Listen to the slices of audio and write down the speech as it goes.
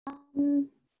Um,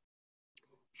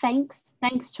 thanks,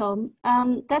 Tom.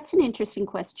 That's an interesting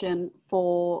question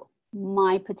for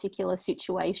my particular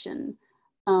situation,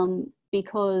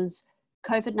 because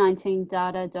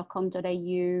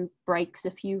covid19data.com.au breaks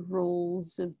a few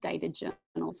rules of data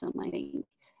journalism, I think.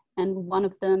 And one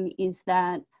of them is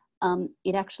that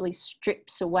it actually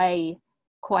strips away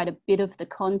quite a bit of the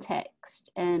context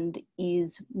and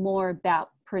is more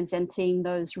about presenting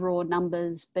those raw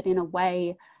numbers, but in a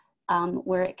way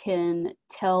where it can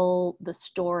tell the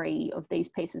story of these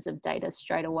pieces of data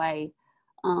straight away.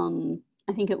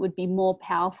 I think it would be more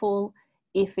powerful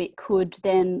if it could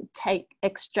then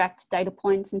extract data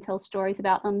points and tell stories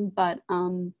about them. But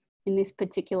in this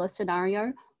particular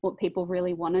scenario, what people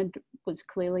really wanted was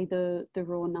clearly the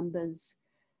raw numbers.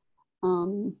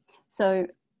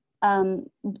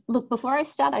 Look, before I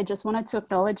start, I just wanted to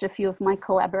acknowledge a few of my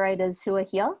collaborators who are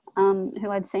here, who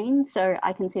I've seen. So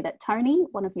I can see that Tony,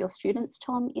 one of your students,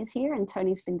 Tom, is here, and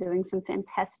Tony's been doing some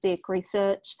fantastic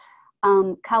research.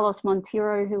 Carlos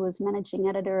Montero, who was managing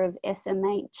editor of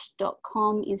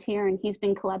smh.com, is here, and he's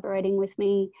been collaborating with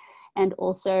me. And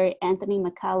also Anthony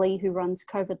McCarley, who runs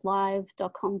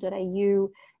covidlive.com.au,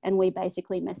 and we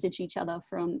basically message each other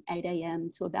from 8 a.m.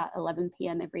 to about 11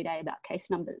 p.m. every day about case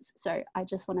numbers. So I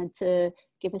just wanted to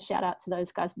give a shout out to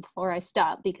those guys before I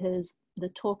start, because the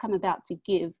talk I'm about to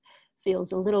give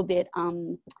feels a little bit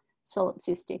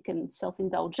solipsistic and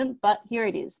self-indulgent, but here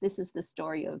it is. This is the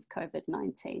story of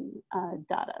COVID-19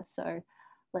 data. So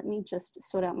let me just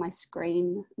sort out my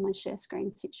screen, my share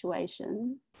screen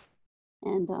situation,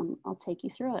 and I'll take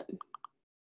you through it.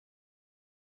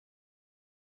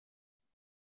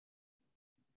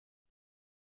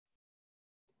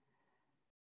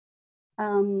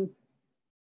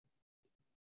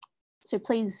 So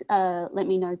please let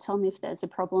me know, Tom, if there's a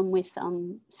problem with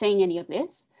seeing any of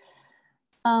this.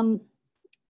 Over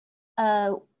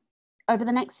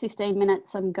the next 15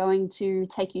 minutes, I'm going to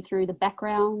take you through the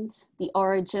background, the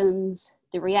origins,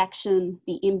 the reaction,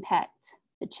 the impact,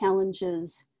 the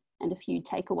challenges, and a few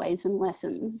takeaways and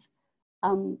lessons.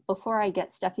 Before I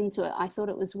get stuck into it, I thought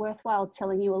it was worthwhile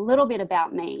telling you a little bit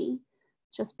about me,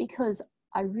 just because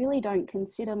I really don't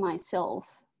consider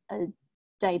myself a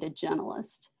data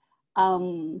journalist.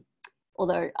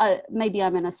 Although maybe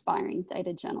I'm an aspiring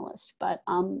data journalist, but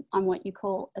I'm what you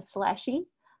call a slashy.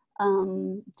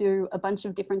 Do a bunch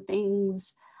of different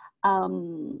things.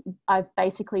 I've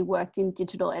basically worked in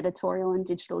digital editorial and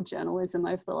digital journalism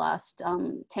over the last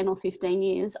 10 or 15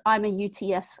 years. I'm a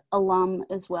UTS alum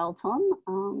as well, Tom,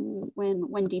 when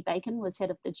Wendy Bacon was head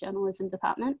of the journalism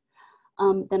department.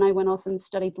 Then I went off and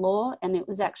studied law, and it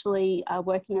was actually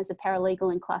working as a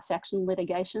paralegal in class action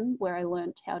litigation where I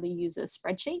learned how to use a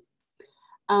spreadsheet.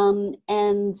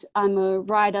 And I'm a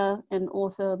writer and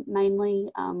author mainly,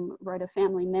 wrote a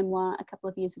family memoir a couple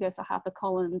of years ago for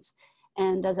HarperCollins.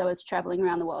 And as I was traveling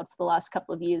around the world for the last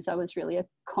couple of years, I was really a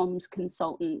comms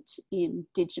consultant in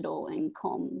digital and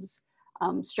comms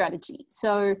strategy.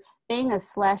 So being a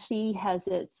slashy has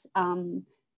its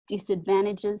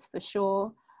disadvantages for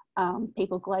sure.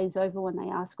 People glaze over when they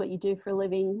ask what you do for a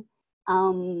living.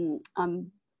 I'm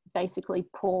basically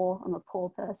poor. I'm a poor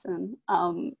person.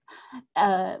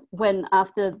 When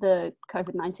after the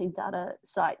COVID-19 data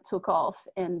site took off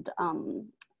and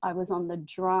I was on the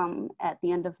drum at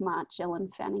the end of March,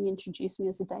 Ellen Fanning introduced me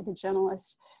as a data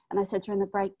journalist. And I said to her in the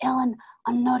break, Ellen,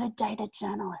 I'm not a data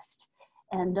journalist.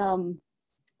 And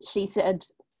she said,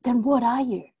 then what are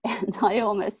you? And I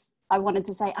wanted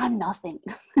to say, I'm nothing.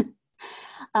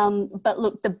 But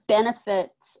look, the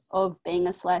benefits of being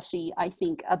a slashy, I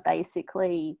think, are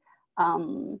basically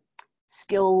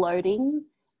skill loading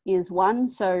is one.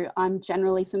 So I'm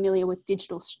generally familiar with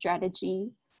digital strategy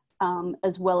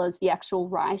as well as the actual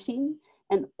writing.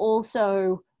 And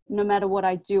also, no matter what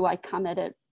I do, I come at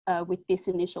it with this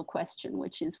initial question,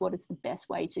 which is what is the best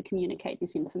way to communicate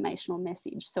this informational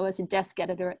message? So as a desk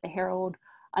editor at the Herald,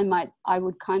 I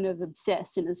would kind of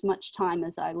obsess in as much time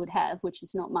as I would have, which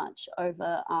is not much,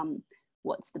 over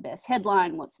what's the best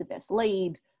headline, what's the best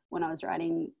lead. When I was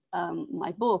writing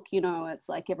my book, you know, it's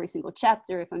like every single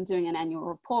chapter, if I'm doing an annual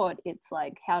report, it's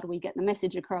like, how do we get the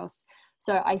message across?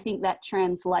 So I think that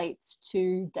translates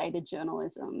to data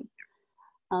journalism.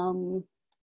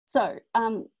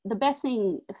 The best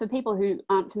thing for people who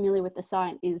aren't familiar with the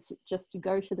site is just to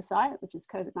go to the site, which is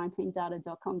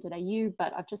covid19data.com.au,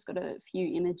 but I've just got a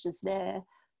few images there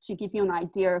to give you an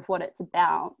idea of what it's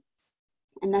about.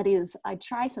 And that is, I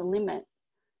try to limit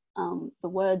the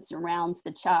words around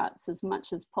the charts as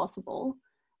much as possible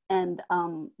and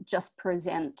just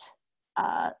present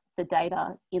the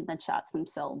data in the charts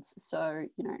themselves. So,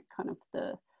 you know, kind of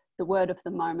the word of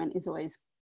the moment is always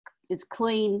is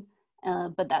clean,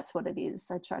 but that's what it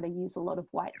is. I try to use a lot of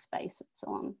white space and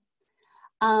so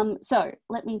on. So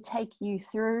let me take you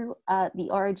through the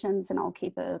origins, and I'll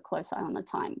keep a close eye on the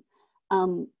time.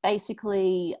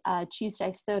 Basically,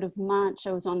 Tuesday, 3rd of March,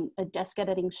 I was on a desk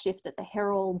editing shift at the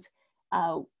Herald.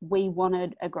 We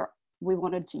wanted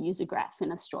to use a graph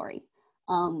in a story.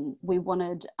 We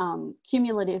wanted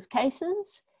cumulative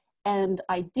cases, and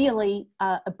ideally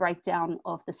a breakdown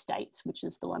of the states, which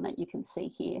is the one that you can see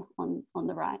here on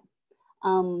the right.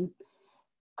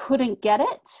 Couldn't get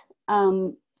it.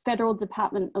 Federal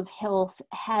Department of Health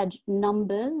had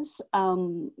numbers,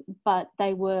 but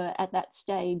they were at that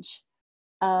stage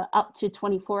up to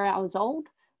 24 hours old.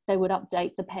 They would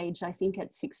update the page, I think,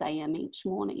 at 6 a.m. each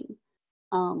morning.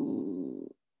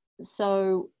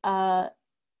 So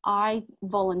I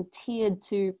volunteered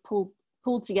to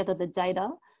pull together the data,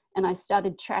 and I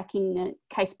started tracking it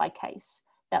case by case.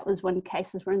 That was when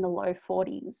cases were in the low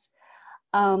 40s.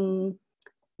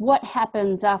 What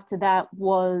happened after that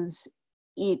was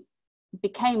it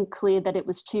became clear that it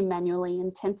was too manually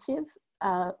intensive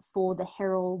for the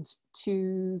Herald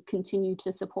to continue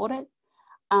to support it.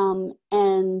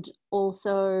 And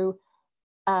also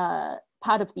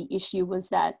part of the issue was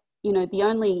that, you know, the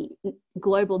only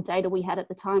global data we had at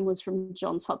the time was from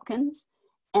Johns Hopkins.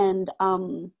 And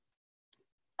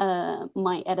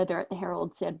my editor at the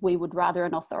Herald said, we would rather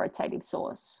an authoritative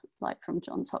source, like from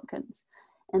Johns Hopkins.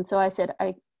 And so I said,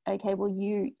 okay, well,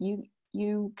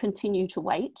 you continue to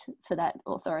wait for that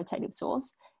authoritative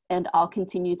source, and I'll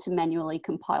continue to manually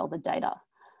compile the data.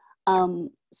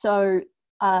 So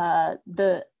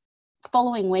the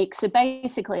following week, so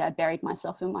basically I buried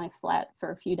myself in my flat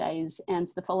for a few days, and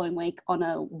the following week on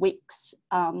a Wix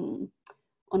kind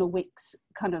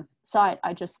of site,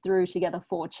 I just threw together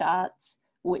 4 charts,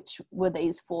 which were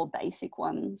these 4 basic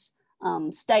ones: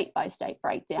 state by state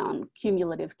breakdown,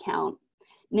 cumulative count.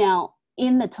 Now,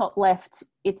 in the top left,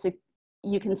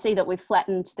 you can see that we've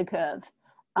flattened the curve,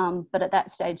 but at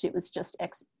that stage it was just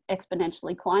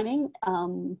exponentially climbing,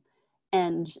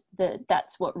 and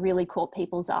that's what really caught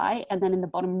people's eye. And then in the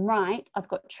bottom right, I've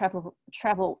got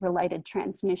travel related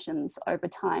transmissions over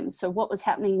time. So what was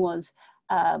happening was,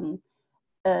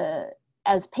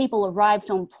 as people arrived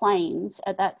on planes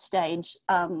at that stage,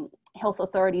 health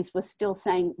authorities were still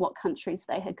saying what countries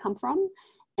they had come from.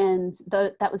 And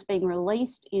that was being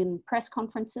released in press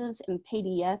conferences and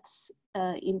PDFs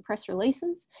in press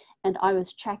releases. And I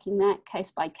was tracking that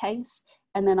case by case.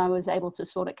 And then I was able to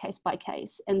sort it case by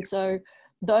case. And so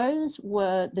those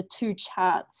were the 2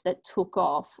 charts that took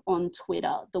off on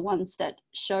Twitter, the ones that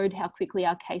showed how quickly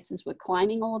our cases were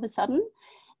climbing all of a sudden.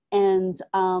 And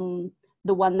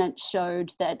the one that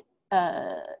showed that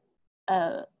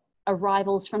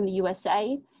arrivals from the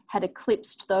USA had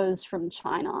eclipsed those from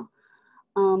China.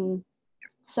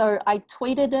 So I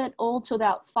tweeted it all to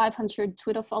about 500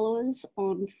 Twitter followers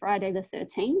on Friday the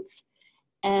 13th.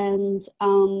 And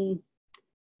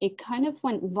it kind of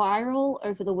went viral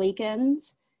over the weekend.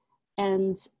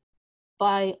 And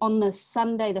on the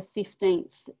Sunday the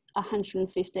 15th,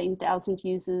 115,000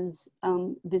 users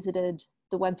visited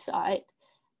the website.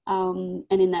 And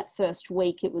in that first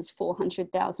week, it was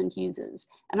 400,000 users.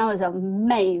 And I was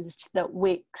amazed that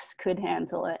Wix could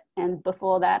handle it. And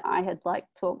before that, I had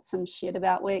talked some shit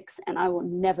about Wix, and I will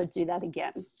never do that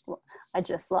again. I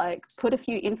just put a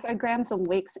few infograms on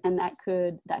Wix, and that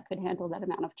could handle that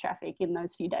amount of traffic in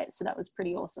those few days. So that was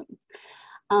pretty awesome.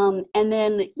 And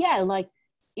then, yeah,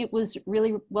 it was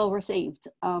really well received.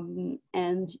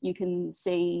 And you can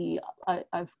see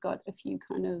I've got a few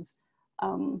kind of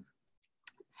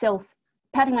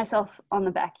patting myself on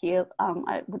the back here.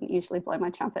 I wouldn't usually blow my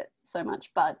trumpet so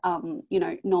much, but you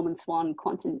know, Norman Swan,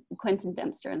 Quentin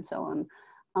Dempster, and so on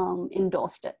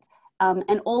endorsed it.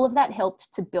 And all of that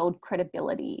helped to build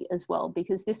credibility as well,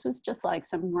 because this was just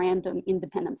some random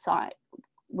independent site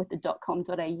with the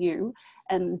 .com.au,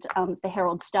 and the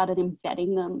Herald started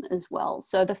embedding them as well.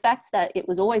 So the fact that it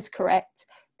was always correct,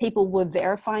 people were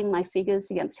verifying my figures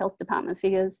against health department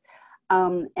figures,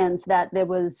 and that there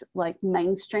was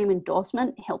mainstream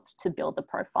endorsement helped to build the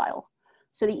profile.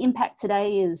 So the impact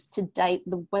today is, to date,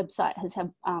 the website has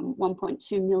had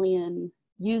 1.2 million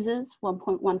users,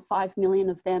 1.15 million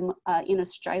of them in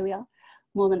Australia,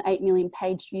 more than 8 million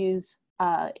page views.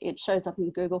 It shows up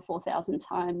in Google 4,000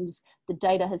 times. The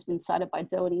data has been cited by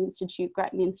Doherty Institute,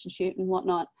 Grattan Institute, and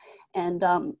whatnot. And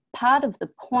part of the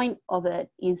point of it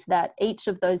is that each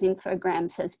of those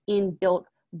infograms has inbuilt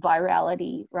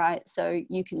virality, right? So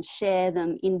you can share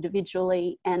them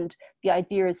individually, and the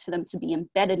idea is for them to be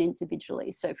embedded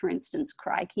individually. So for instance,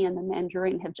 Crikey and the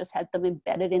Mandarin have just had them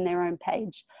embedded in their own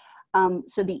page.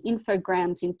 So the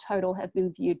infograms in total have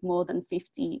been viewed more than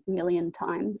 50 million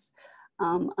times.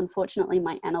 Unfortunately,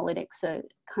 my analytics are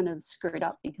kind of screwed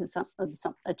up because of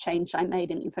a change I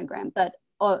made in infogram. But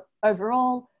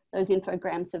overall, those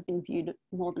infograms have been viewed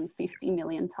more than 50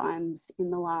 million times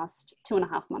in the last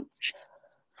 2.5 months.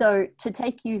 So to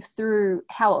take you through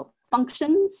how it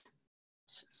functions,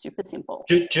 super simple.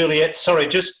 Juliette, sorry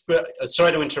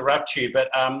to interrupt you, but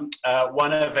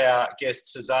one of our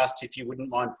guests has asked if you wouldn't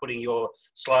mind putting your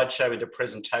slideshow into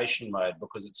presentation mode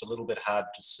because it's a little bit hard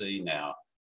to see now.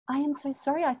 I am so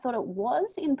sorry. I thought it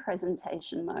was in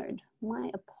presentation mode.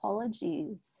 My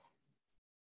apologies.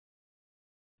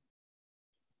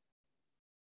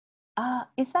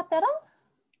 Is that better?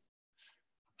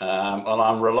 Well,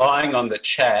 I'm relying on the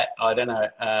chat. I don't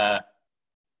know.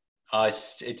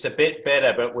 It's a bit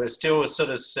better, but we're still sort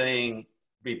of seeing,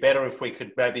 be better if we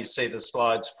could maybe see the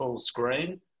slides full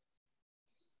screen.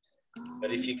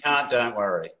 But if you can't, don't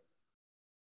worry.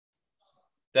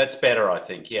 That's better, I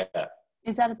think, yeah.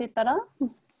 Is that a bit better?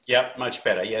 Yep, much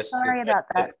better, yes. Sorry about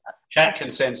that. Chat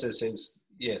consensus is,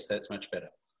 yes, that's much better.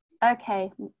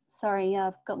 Okay, sorry,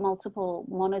 I've got multiple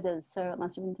monitors, so it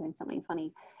must have been doing something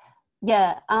funny.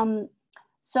 Yeah,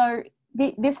 so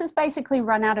this is basically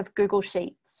run out of Google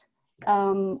Sheets,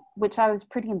 which I was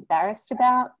pretty embarrassed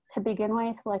about to begin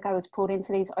with. Like, I was pulled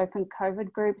into these open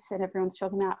COVID groups and everyone's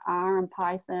talking about R and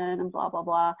Python and blah, blah,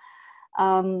 blah.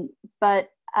 But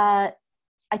I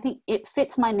think it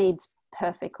fits my needs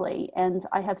perfectly and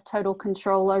I have total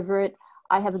control over it.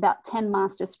 I have about 10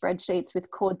 master spreadsheets with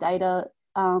core data,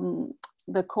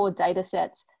 the core data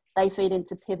sets. They feed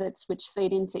into pivots, which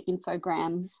feed into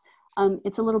infograms.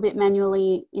 It's a little bit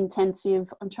manually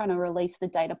intensive. I'm trying to release the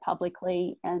data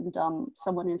publicly and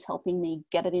someone is helping me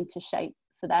get it into shape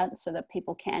for that so that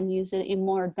people can use it in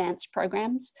more advanced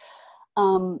programs.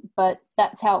 But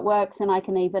that's how it works. And I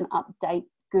can even update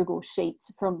Google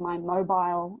Sheets from my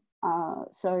mobile.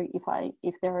 So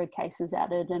if there are cases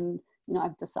added and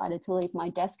I've decided to leave my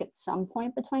desk at some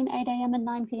point between 8 a.m. and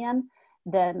 9 p.m.,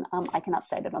 then I can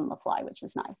update it on the fly, which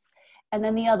is nice. And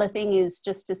then the other thing is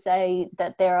just to say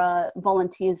that there are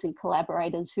volunteers and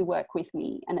collaborators who work with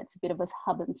me, and it's a bit of a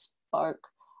hub and spoke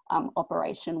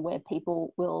operation where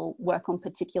people will work on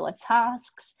particular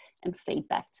tasks and feed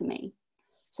back to me.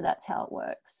 So that's how it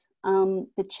works.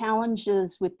 The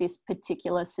challenges with this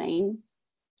particular scene,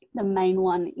 the main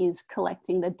one is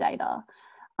collecting the data.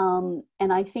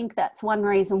 And I think that's one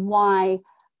reason why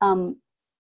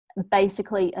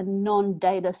basically a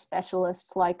non-data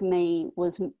specialist like me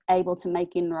was able to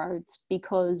make inroads,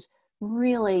 because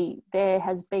really there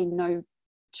has been no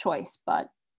choice but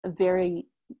a very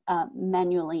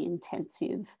manually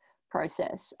intensive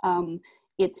process.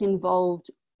 It's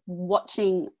involved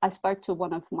watching. I spoke to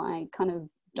one of my kind of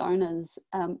donors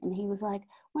and he was like,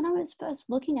 when I was first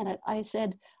looking at it, I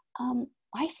said,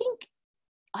 I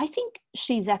think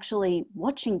she's actually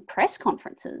watching press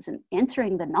conferences and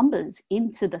entering the numbers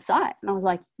into the site. And I was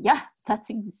like, yeah, that's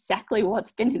exactly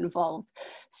what's been involved.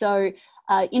 So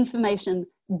information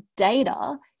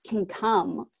data can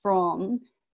come from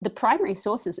the primary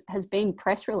sources has been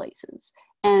press releases,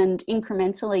 and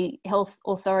incrementally health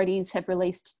authorities have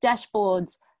released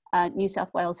dashboards. New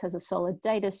South Wales has a solid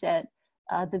data set.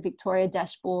 The Victoria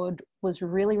dashboard was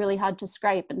really, really hard to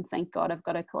scrape, and thank God I've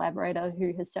got a collaborator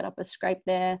who has set up a scrape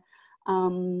there.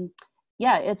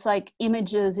 Yeah, it's like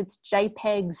images, it's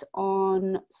JPEGs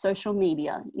on social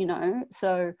media,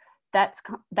 so that's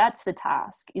the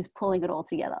task, is pulling it all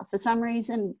together. For some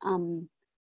reason,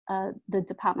 the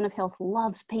Department of Health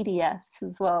loves PDFs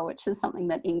as well, which is something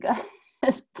that Inga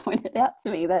has pointed out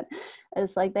to me, that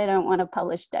it's like they don't want to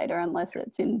publish data unless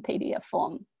it's in PDF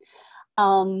form.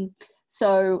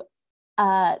 So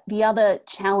the other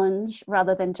challenge,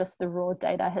 rather than just the raw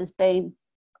data, has been,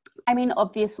 I mean,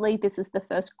 obviously this is the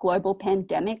first global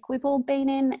pandemic we've all been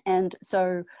in, and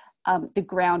so the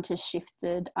ground has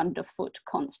shifted underfoot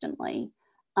constantly.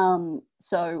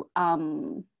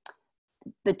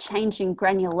 The changing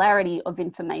granularity of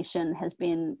information has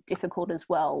been difficult as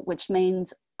well, which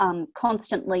means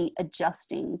constantly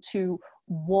adjusting to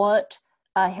what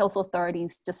health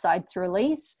authorities decide to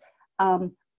release.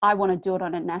 I want to do it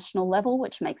on a national level,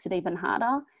 which makes it even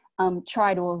harder.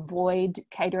 Try to avoid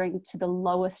catering to the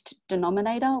lowest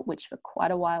denominator, which for quite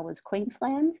a while was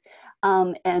Queensland.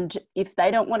 And if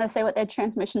they don't want to say what their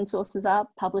transmission sources are,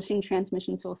 publishing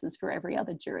transmission sources for every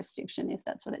other jurisdiction, if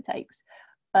that's what it takes.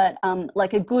 But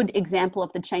like a good example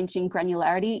of the changing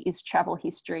granularity is travel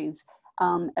histories.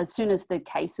 As soon as the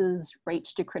cases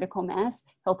reached a critical mass,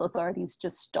 health authorities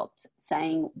just stopped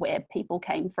saying where people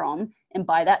came from. And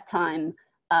by that time,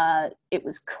 it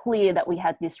was clear that we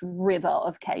had this river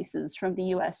of cases from the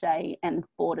USA, and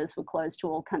borders were closed to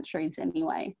all countries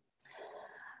anyway.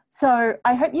 So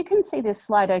I hope you can see this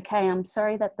slide okay. I'm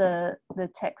sorry that the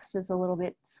text is a little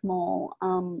bit small,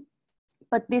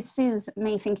 but this is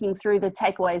me thinking through the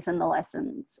takeaways and the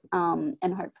lessons,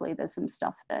 and hopefully there's some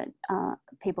stuff that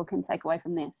people can take away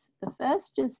from this. The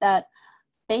first is that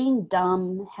being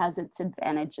dumb has its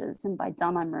advantages, and by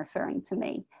dumb I'm referring to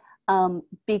me,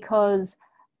 because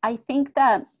I think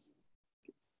that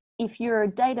if you're a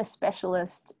data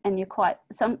specialist and you're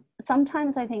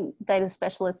sometimes I think data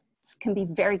specialists can be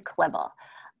very clever,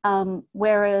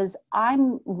 whereas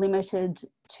I'm limited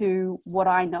to what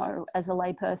I know as a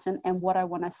layperson and what I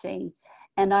want to see.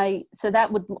 And so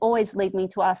that would always lead me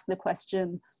to ask the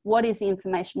question, what is the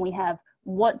information we have?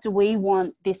 What do we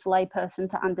want this layperson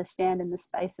to understand in the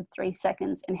space of 3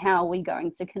 seconds, and how are we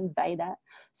going to convey that?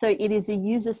 So it is a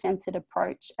user-centered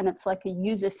approach, and it's like a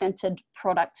user-centered,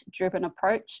 product-driven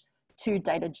approach to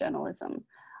data journalism.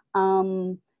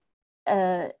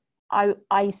 There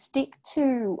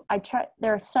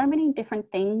are so many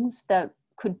different things that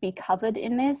could be covered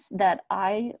in this that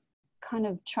I kind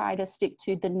of try to stick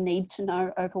to the need to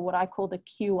know over what I call the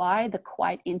QI, the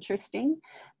quite interesting,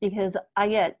 because I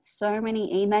get so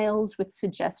many emails with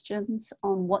suggestions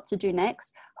on what to do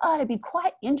next. Oh, it'd be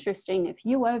quite interesting if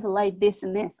you overlaid this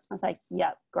and this. I was like,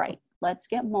 yeah, great. Let's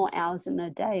get more hours in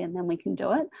a day and then we can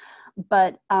do it.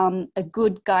 But a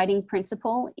good guiding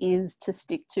principle is to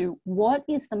stick to what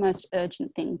is the most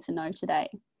urgent thing to know today.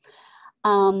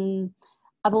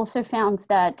 I've also found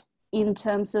that in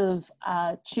terms of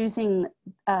choosing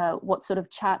what sort of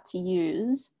chart to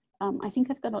use, I think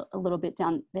I've got a little bit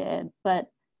down there,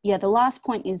 but yeah, the last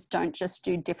point is don't just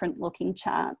do different looking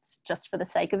charts just for the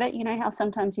sake of it. You know how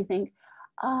sometimes you think,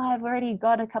 oh, I've already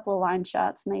got a couple of line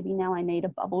charts, maybe now I need a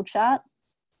bubble chart.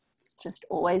 Just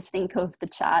always think of the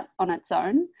chart on its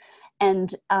own,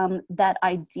 and that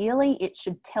ideally it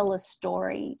should tell a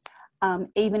story,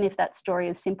 even if that story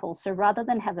is simple. So rather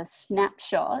than have a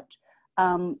snapshot,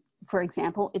 for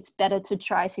example, it's better to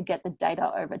try to get the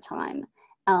data over time,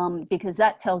 because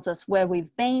that tells us where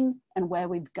we've been and where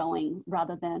we're going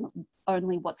rather than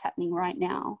only what's happening right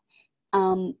now.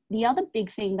 The other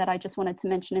big thing that I just wanted to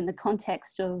mention in the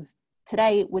context of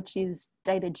today, which is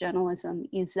data journalism,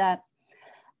 is that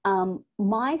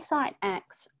my site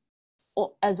acts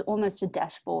as almost a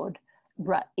dashboard.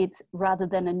 It's rather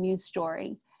than a news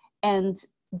story. And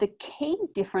the key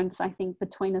difference, I think,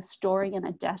 between a story and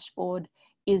a dashboard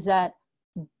is that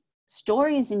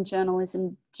stories in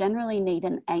journalism generally need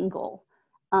an angle.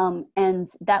 And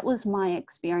that was my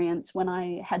experience when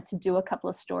I had to do a couple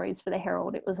of stories for the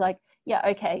Herald. It was like, yeah,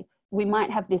 okay, we might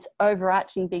have this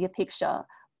overarching bigger picture,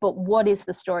 but what is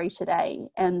the story today?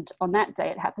 And on that day,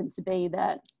 it happened to be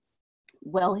that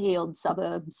well-heeled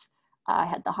suburbs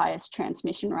had the highest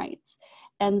transmission rates.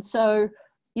 And so,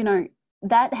 you know,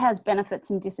 that has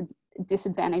benefits and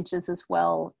disadvantages as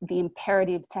well. The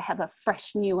imperative to have a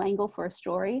fresh new angle for a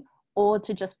story, or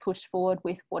to just push forward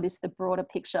with what is the broader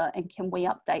picture and can we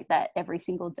update that every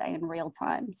single day in real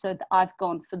time. So I've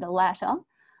gone for the latter,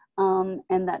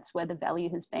 and that's where the value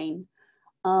has been.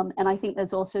 And I think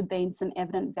there's also been some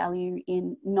evident value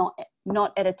in not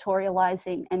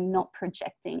editorializing and not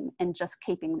projecting, and just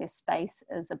keeping this space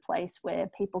as a place where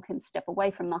people can step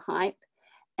away from the hype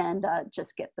and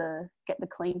just get the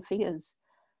clean figures.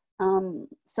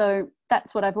 So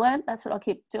that's what I've learned. That's what I'll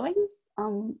keep doing.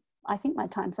 I think my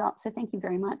time's up. So thank you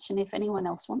very much. And if anyone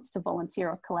else wants to volunteer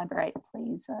or collaborate,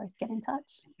 please get in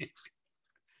touch.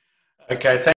 Okay.